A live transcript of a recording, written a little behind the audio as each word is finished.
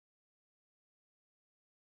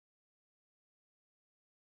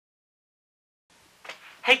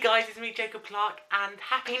Hey guys, it's me Jacob Clark and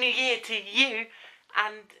Happy New Year to you,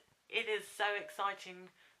 and it is so exciting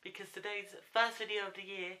because today's first video of the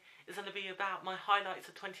year is going to be about my highlights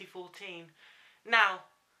of 2014. Now,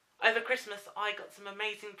 over Christmas I got some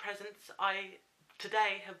amazing presents. I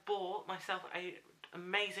today have bought myself an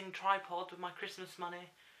amazing tripod with my Christmas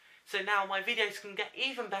money, so now my videos can get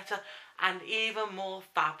even better and even more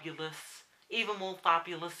fabulous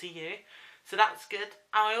to you. So that's good.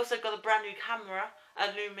 I also got a brand new camera, a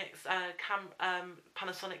Lumix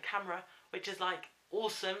Panasonic camera, which is like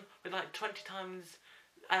awesome with like 20 times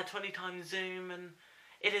zoom, and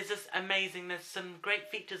it is just amazing. There's some great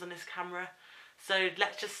features on this camera. So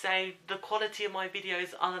let's just say the quality of my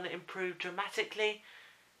videos are going to improve dramatically.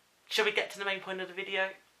 Shall we get to the main point of the video?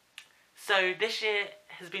 So this year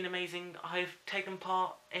has been amazing. I've taken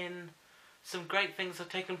part in some great things. I've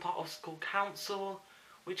taken part of school council,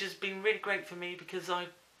 which has been really great for me because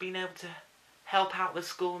I've been able to help out with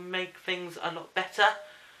school and make things a lot better,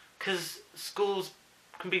 because schools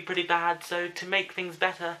can be pretty bad, so to make things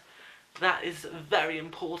better, that is very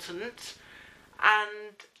important.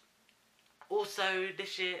 And also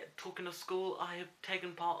this year, talking of school, I have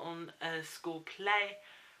taken part on a school play,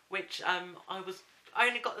 which I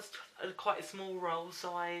only got quite a small role,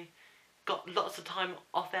 so I got lots of time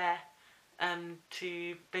off air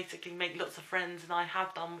to basically make lots of friends, and I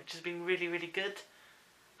have done, which has been really, really good.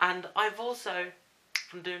 And I've also,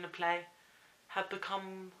 from doing the play, have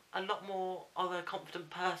become a lot more of a confident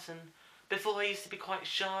person. Before I used to be quite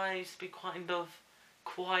shy, I used to be kind of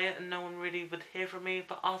quiet and no one really would hear from me,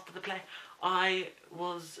 but after the play I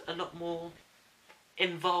was a lot more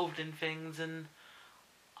involved in things, and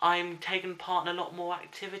I'm taking part in a lot more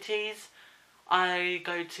activities. I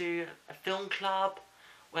go to a film club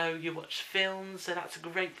where you watch films, so that's a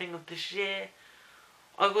great thing of this year.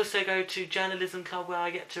 I also go to journalism club where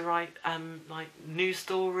I get to write like news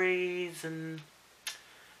stories and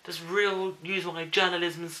just use my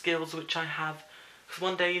journalism skills, which I have. Because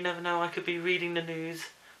one day you never know, I could be reading the news,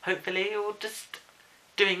 hopefully, or just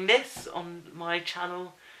doing this on my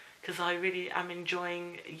channel, because I really am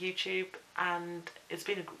enjoying YouTube, and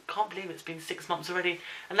can't believe it's been 6 months already.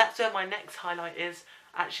 And that's where my next highlight is,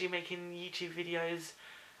 actually making YouTube videos,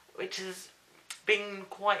 which has been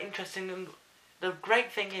quite interesting. And the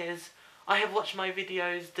great thing is, I have watched my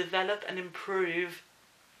videos develop and improve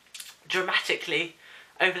dramatically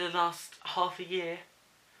over the last half a year.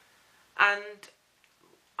 And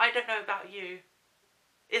I don't know about you,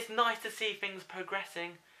 it's nice to see things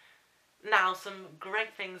progressing. Now, some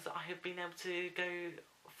great things that I have been able to go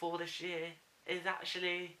for this year is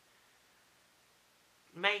actually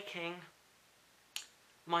making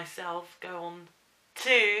myself go on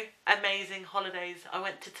 2 amazing holidays. I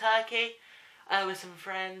went to Turkey with some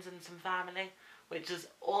friends and some family, which was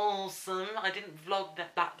awesome. I didn't vlog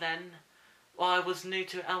that back then. Well, I was new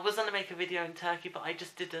to it. I was going to make a video in Turkey, but I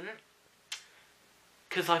just didn't,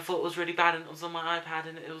 because I thought it was really bad and it was on my iPad,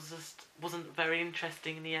 and it wasn't very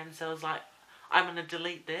interesting in the end. So I was like, I'm going to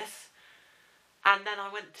delete this. And then I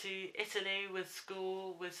went to Italy with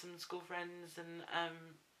some school friends, and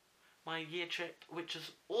my year trip, which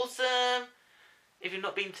was awesome. If you've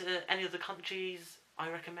not been to any of the countries, I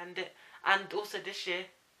recommend it. And also this year,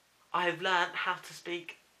 I have learned how to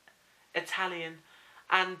speak Italian,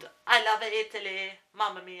 and I love Italy,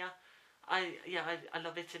 mamma mia. I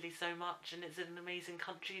love Italy so much, and it's an amazing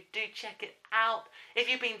country. Do check it out.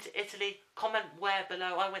 If you've been to Italy, comment where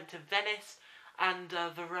below. I went to Venice and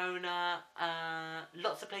Verona,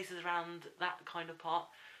 lots of places around that kind of part.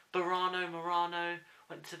 Murano,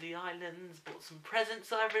 went to the islands, bought some presents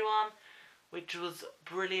for everyone, which was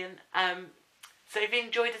brilliant. So if you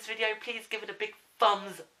enjoyed this video, please give it a big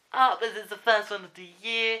thumbs up, as it's the first one of the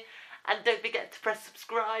year. And don't forget to press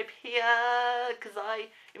subscribe here, because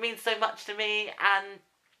it means so much to me, and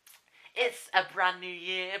it's a brand new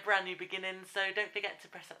year, a brand new beginning, so don't forget to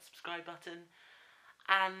press that subscribe button.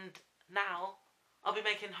 And now, I'll be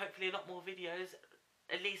making hopefully a lot more videos,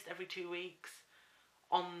 at least every 2 weeks,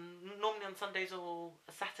 normally on Sundays or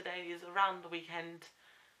Saturdays, around the weekend.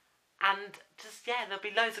 And just, yeah, there'll be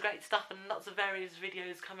loads of great stuff and lots of various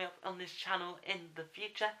videos coming up on this channel in the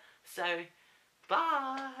future. So,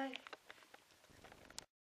 bye!